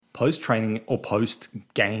Post-training or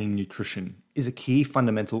post-game nutrition is a key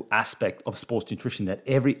fundamental aspect of sports nutrition that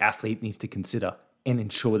every athlete needs to consider and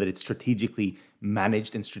ensure that it's strategically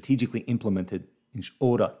managed and strategically implemented in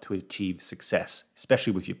order to achieve success,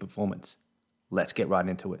 especially with your performance. Let's get right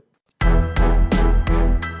into it.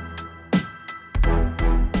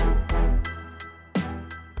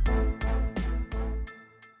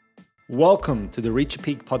 Welcome to the Reach Your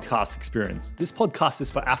Peak podcast experience. This podcast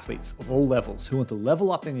is for athletes of all levels who want to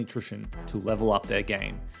level up their nutrition to level up their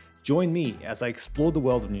game. Join me as I explore the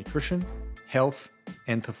world of nutrition, health,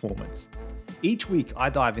 and performance. Each week, I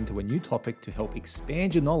dive into a new topic to help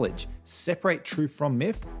expand your knowledge, separate truth from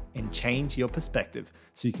myth, and change your perspective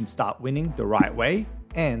so you can start winning the right way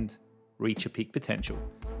and reach your peak potential.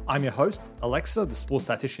 I'm your host, Alexa, the sports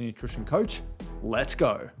dietitian nutrition coach. Let's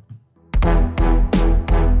go.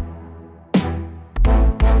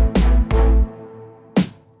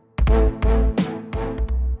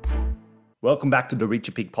 Welcome back to the Reach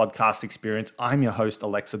Your Peak podcast experience. I'm your host,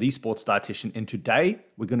 Alexa, the sports dietitian, and today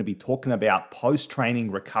we're going to be talking about post-training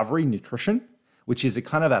recovery nutrition, which is a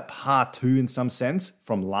kind of a part two in some sense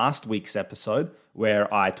from last week's episode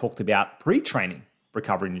where I talked about pre-training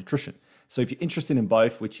recovery nutrition. So if you're interested in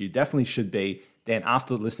both, which you definitely should be, then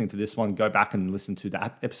after listening to this one, go back and listen to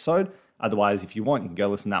that episode. Otherwise, if you want, you can go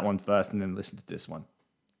listen to that one first and then listen to this one.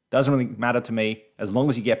 Doesn't really matter to me. As long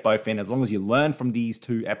as you get both in, as long as you learn from these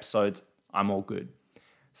two episodes, I'm all good.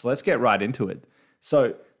 So let's get right into it.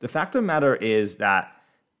 So the fact of the matter is that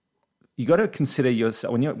you got to consider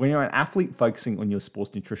yourself, when you're an athlete focusing on your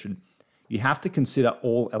sports nutrition, you have to consider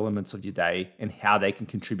all elements of your day and how they can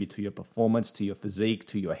contribute to your performance, to your physique,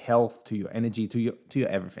 to your health, to your energy, to your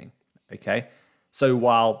everything. Okay. So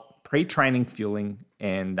while pre-training fueling,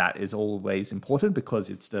 and that is always important because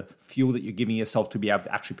it's the fuel that you're giving yourself to be able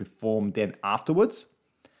to actually perform then afterwards,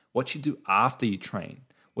 what you do after you train,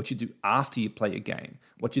 what you do after you play a game,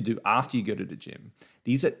 what you do after you go to the gym.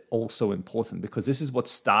 These are also important because this is what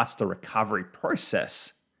starts the recovery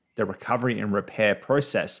process, the recovery and repair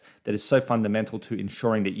process that is so fundamental to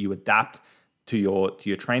ensuring that you adapt to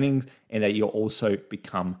your training and that you also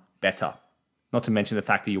become better. Not to mention the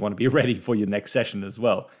fact that you want to be ready for your next session as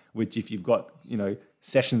well, which if you've got,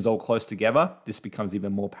 sessions all close together, this becomes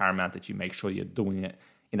even more paramount that you make sure you're doing it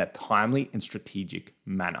in a timely and strategic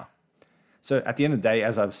manner. So at the end of the day,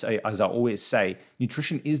 as I always say,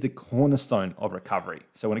 nutrition is the cornerstone of recovery.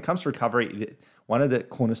 So when it comes to recovery, one of the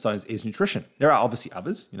cornerstones is nutrition. There are obviously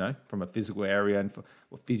others, from a physical area and for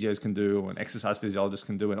what physios can do and exercise physiologists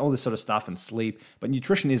can do and all this sort of stuff and sleep. But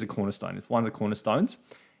nutrition is a cornerstone. It's one of the cornerstones.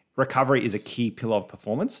 Recovery is a key pillar of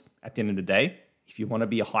performance. At the end of the day, if you want to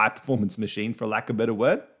be a high performance machine, for lack of a better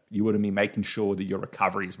word, you want to be making sure that your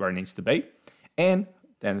recovery is where it needs to be. And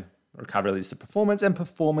then recovery leads to performance, and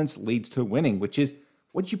performance leads to winning, which is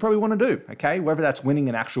what you probably want to do, okay? Whether that's winning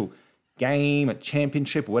an actual game, a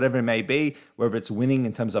championship, whatever it may be, whether it's winning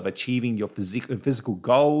in terms of achieving your physical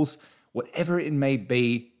goals, whatever it may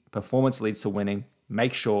be, performance leads to winning.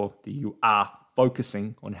 Make sure that you are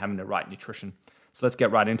focusing on having the right nutrition. So let's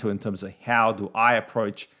get right into it in terms of how do I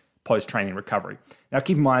approach post-training recovery. Now,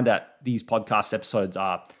 keep in mind that these podcast episodes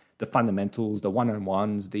are the fundamentals, the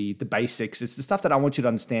one-on-ones, the basics. It's the stuff that I want you to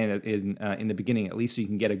understand in the beginning, at least so you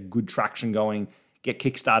can get a good traction going, get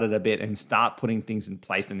kickstarted a bit, and start putting things in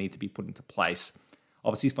place that need to be put into place.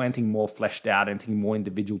 Obviously, for anything more fleshed out, anything more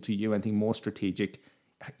individual to you, anything more strategic,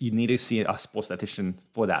 you need to see a sports dietitian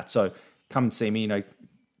for that. So come and see me,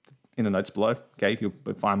 in the notes below. Okay,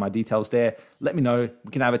 you'll find my details there. Let me know.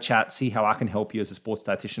 We can have a chat, see how I can help you as a sports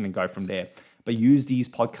dietitian, and go from there. But use these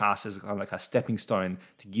podcasts as kind of like a stepping stone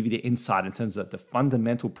to give you the insight in terms of the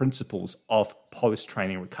fundamental principles of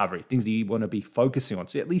post-training recovery, things that you want to be focusing on.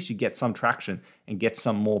 So at least you get some traction and get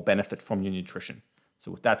some more benefit from your nutrition.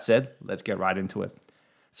 So with that said, let's get right into it.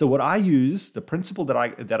 So what I use, the principle that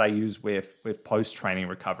I use with post-training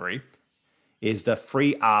recovery is the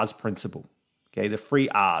 3 R's principle. Okay, the 3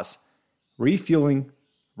 R's: refueling,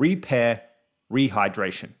 repair,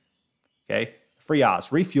 rehydration. Okay, 3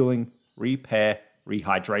 R's: refueling, repair,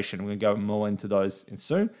 rehydration. We're going to go more into those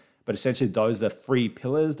soon, but essentially those are the 3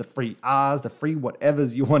 pillars, the 3 R's, the 3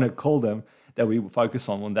 whatevers you want to call them that we focus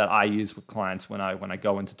on that I use with clients when I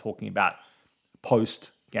go into talking about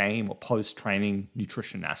post-game or post-training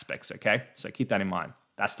nutrition aspects, okay? So keep that in mind.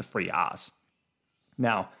 That's the 3 R's.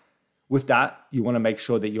 Now, with that, you want to make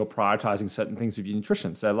sure that you're prioritizing certain things with your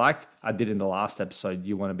nutrition. So like I did in the last episode,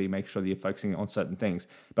 you want to make sure that you're focusing on certain things.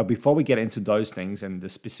 But before we get into those things and the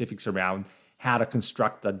specifics around how to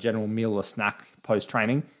construct a general meal or snack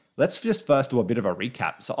post-training, let's just first do a bit of a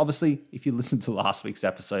recap. So obviously, if you listened to last week's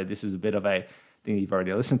episode, this is a bit of a thing you've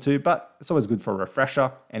already listened to, but it's always good for a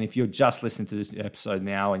refresher. And if you're just listening to this episode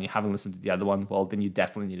now and you haven't listened to the other one, well, then you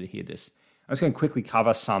definitely need to hear this. I'm just going to quickly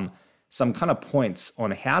cover some kind of points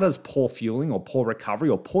on how does poor fueling or poor recovery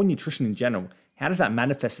or poor nutrition in general, how does that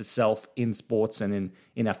manifest itself in sports and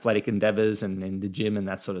in athletic endeavors and in the gym and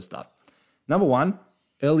that sort of stuff. Number one,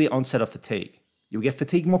 early onset of fatigue. You'll get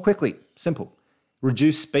fatigued more quickly. Simple.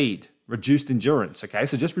 Reduced speed, reduced endurance, okay?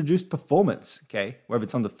 So just reduced performance, okay? Whether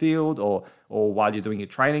it's on the field or while you're doing your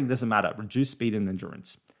training, doesn't matter. Reduced speed and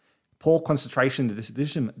endurance. Poor concentration,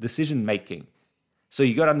 decision making. So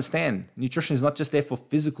you got to understand, nutrition is not just there for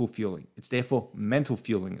physical fueling. It's there for mental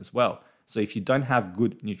fueling as well. So if you don't have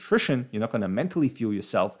good nutrition, you're not going to mentally fuel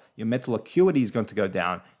yourself. Your mental acuity is going to go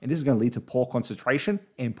down. And this is going to lead to poor concentration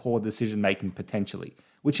and poor decision making potentially,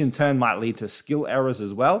 which in turn might lead to skill errors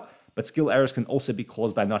as well. But skill errors can also be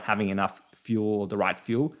caused by not having enough fuel or the right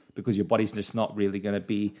fuel because your body's just not really going to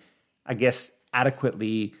be, I guess,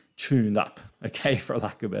 adequately tuned up, okay, for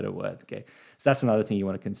lack of a better word, okay? So that's another thing you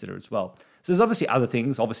want to consider as well. So there's obviously other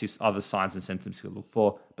things, obviously other signs and symptoms you look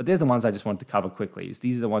for, but they're the ones I just wanted to cover quickly.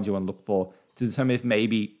 These are the ones you want to look for to determine if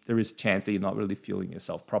maybe there is a chance that you're not really fueling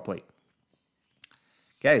yourself properly.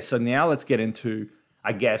 Okay, so now let's get into,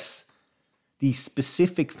 I guess, the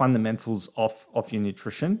specific fundamentals of your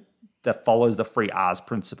nutrition that follows the 3Rs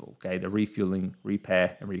principle, okay? The refueling,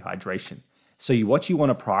 repair, and rehydration. So what you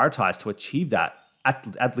want to prioritize to achieve that,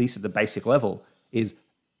 at least at the basic level, is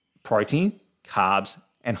protein, carbs,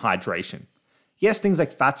 and hydration. Yes, things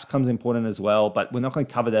like fats comes important as well, but we're not going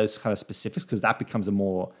to cover those kind of specifics because that becomes a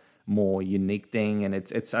more unique thing, and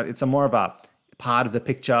it's a more of a part of the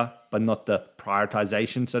picture, but not the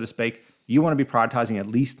prioritization, so to speak. You want to be prioritizing at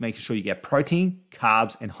least making sure you get protein,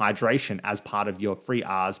 carbs, and hydration as part of your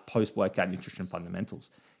 3Rs post-workout nutrition fundamentals.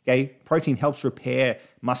 Okay, protein helps repair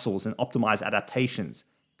muscles and optimize adaptations.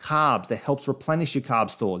 Carbs, that helps replenish your carb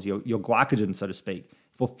stores, your glycogen, so to speak,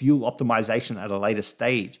 for fuel optimization at a later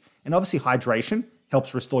stage. And obviously hydration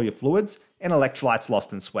helps restore your fluids and electrolytes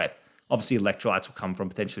lost in sweat. Obviously electrolytes will come from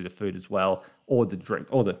potentially the food as well, or the drink,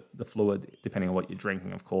 or the fluid, depending on what you're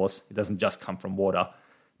drinking, of course. It doesn't just come from water,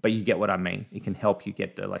 but you get what I mean. It can help you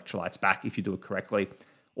get the electrolytes back if you do it correctly,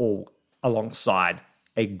 or alongside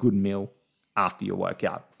a good meal after your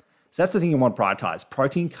workout. So that's the thing you want to prioritize: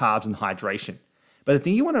 protein, carbs, and hydration. But the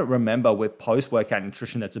thing you want to remember with post-workout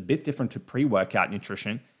nutrition that's a bit different to pre-workout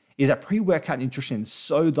nutrition is that pre-workout nutrition is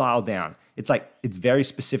so dialed down. It's very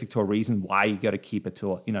specific to a reason why you got to keep it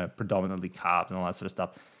to, predominantly carbs and all that sort of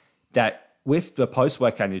stuff. That with the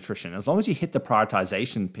post-workout nutrition, as long as you hit the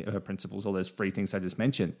prioritization principles, all those 3 things I just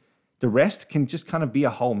mentioned, the rest can just kind of be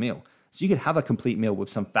a whole meal. So you could have a complete meal with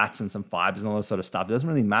some fats and some fibers and all that sort of stuff. It doesn't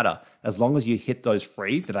really matter as long as you hit those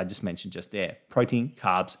 3 that I just mentioned just there: protein,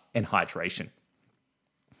 carbs, and hydration.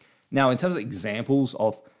 Now, in terms of examples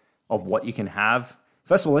of what you can have,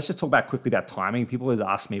 first of all, let's just talk quickly about timing. People always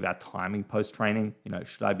ask me about timing post-training.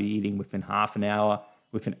 Should I be eating within half an hour,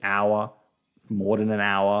 within an hour, more than an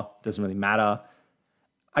hour? Doesn't really matter.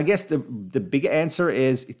 I guess the bigger answer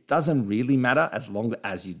is it doesn't really matter as long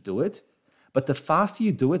as you do it. But the faster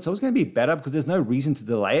you do it, it's always going to be better because there's no reason to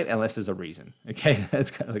delay it unless there's a reason. Okay,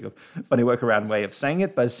 that's kind of like a funny workaround way of saying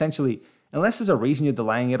it, but essentially, unless there's a reason you're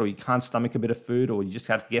delaying it, or you can't stomach a bit of food, or you just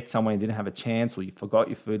have to get somewhere and didn't have a chance, or you forgot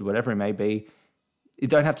your food, whatever it may be, you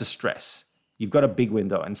don't have to stress. You've got a big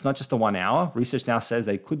window, and it's not just a 1 hour. Research now says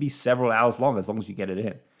they could be several hours long as you get it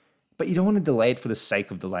in. But you don't want to delay it for the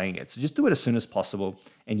sake of delaying it. So just do it as soon as possible,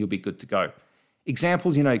 and you'll be good to go.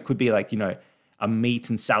 Examples, it could be like, a meat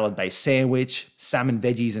and salad-based sandwich, salmon,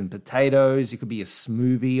 veggies, and potatoes. It could be a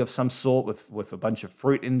smoothie of some sort with a bunch of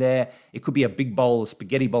fruit in there. It could be a big bowl of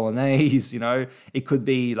spaghetti bolognese, It could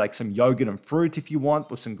be like some yogurt and fruit if you want,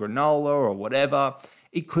 with some granola or whatever.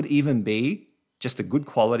 It could even be just a good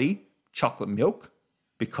quality chocolate milk,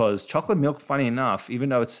 because chocolate milk, funny enough, even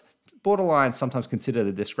though it's borderline sometimes considered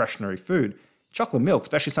a discretionary food, chocolate milk,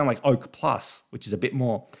 especially something like Oak Plus, which is a bit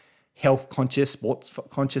more health conscious, sports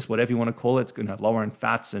conscious, whatever you want to call it. It's going to lower in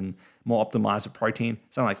fats and more optimized for protein.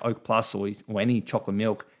 Something like Oak Plus or any chocolate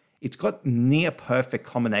milk. It's got near perfect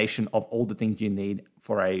combination of all the things you need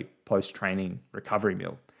for a post-training recovery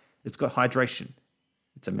meal. It's got hydration.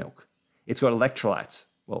 It's a milk. It's got electrolytes.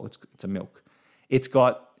 Well, it's a milk. It's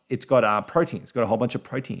got protein. It's got a whole bunch of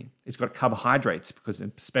protein. It's got carbohydrates, because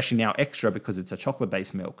especially now extra because it's a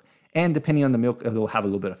chocolate-based milk. And depending on the milk, it'll have a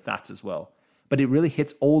little bit of fats as well. But it really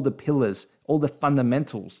hits all the pillars, all the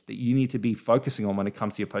fundamentals that you need to be focusing on when it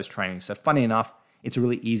comes to your post-training. So funny enough, it's a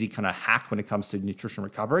really easy kind of hack when it comes to nutrition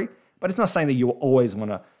recovery, but it's not saying that you always want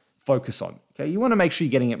to focus on. Okay, you want to make sure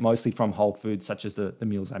you're getting it mostly from whole foods, such as the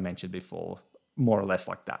meals I mentioned before, more or less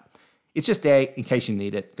like that. It's just there in case you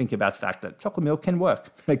need it. Think about the fact that chocolate milk can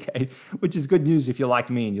work, okay? Which is good news if you're like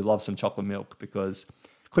me and you love some chocolate milk, because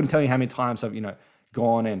I couldn't tell you how many times I've,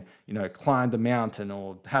 gone and, climbed a mountain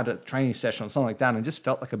or had a training session or something like that and just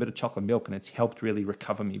felt like a bit of chocolate milk, and it's helped really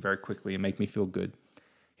recover me very quickly and make me feel good.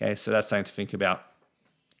 Okay, so that's something to think about.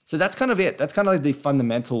 So that's kind of it. That's kind of like the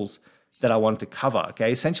fundamentals that I wanted to cover.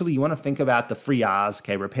 Okay, essentially you want to think about the 3 R's,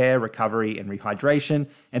 okay, repair, recovery, and rehydration.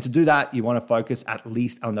 And to do that, you want to focus at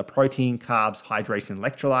least on the protein, carbs, hydration,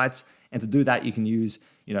 electrolytes. And to do that, you can use,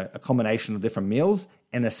 a combination of different meals.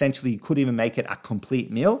 And essentially you could even make it a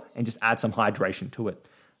complete meal and just add some hydration to it.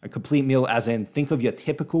 A complete meal as in think of your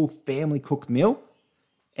typical family cooked meal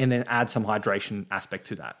and then add some hydration aspect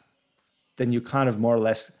to that. Then you're kind of more or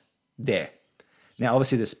less there. Now,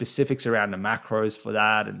 obviously, the specifics around the macros for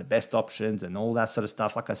that and the best options and all that sort of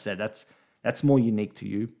stuff, like I said, that's more unique to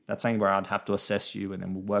you. That's something where I'd have to assess you, and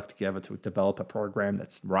then we'll work together to develop a program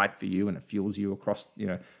that's right for you and it fuels you across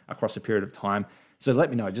a period of time. So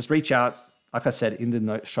let me know. Just reach out. Like I said, in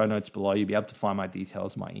the show notes below, you'll be able to find my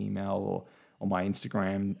details, my email or my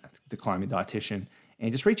Instagram, The Climbing Dietitian.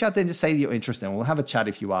 And just reach out there and just say that you're interested. And we'll have a chat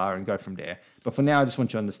if you are and go from there. But for now, I just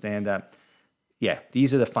want you to understand that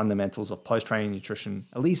these are the fundamentals of post-training nutrition.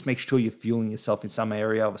 At least make sure you're fueling yourself in some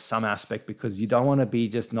area or some aspect, because you don't want to be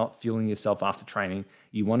just not fueling yourself after training.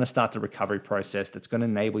 You want to start the recovery process that's going to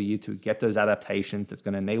enable you to get those adaptations, that's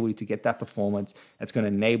going to enable you to get that performance, that's going to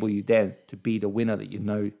enable you then to be the winner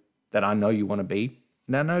that I know you want to be,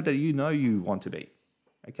 and I know that you want to be.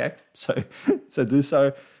 Okay? So do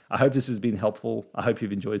so. I hope this has been helpful. I hope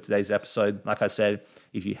you've enjoyed today's episode. Like I said,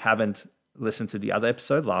 if you haven't listen to the other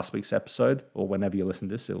episode, last week's episode, or whenever you listen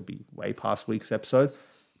to this, it'll be way past week's episode.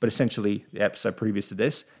 But essentially, the episode previous to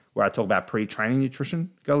this, where I talk about pre-training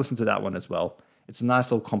nutrition, go listen to that one as well. It's a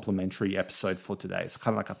nice little complimentary episode for today. It's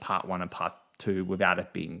kind of like a part 1 and part 2 without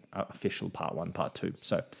it being official part 1, part 2.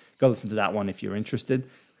 So go listen to that one if you're interested.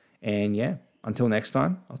 And until next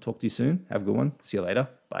time, I'll talk to you soon. Have a good one. See you later.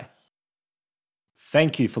 Bye.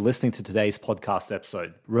 Thank you for listening to today's podcast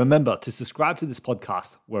episode. Remember to subscribe to this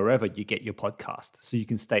podcast wherever you get your podcast so you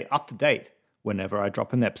can stay up to date whenever I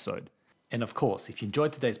drop an episode. And of course, if you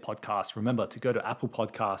enjoyed today's podcast, remember to go to Apple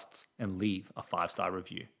Podcasts and leave a 5-star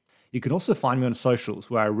review. You can also find me on socials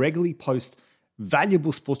where I regularly post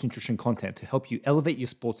valuable sports nutrition content to help you elevate your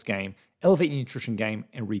sports game, elevate your nutrition game,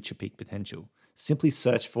 and reach your peak potential. Simply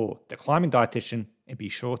search for The Climbing Dietitian and be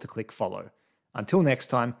sure to click follow. Until next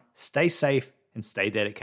time, stay safe and stay dedicated.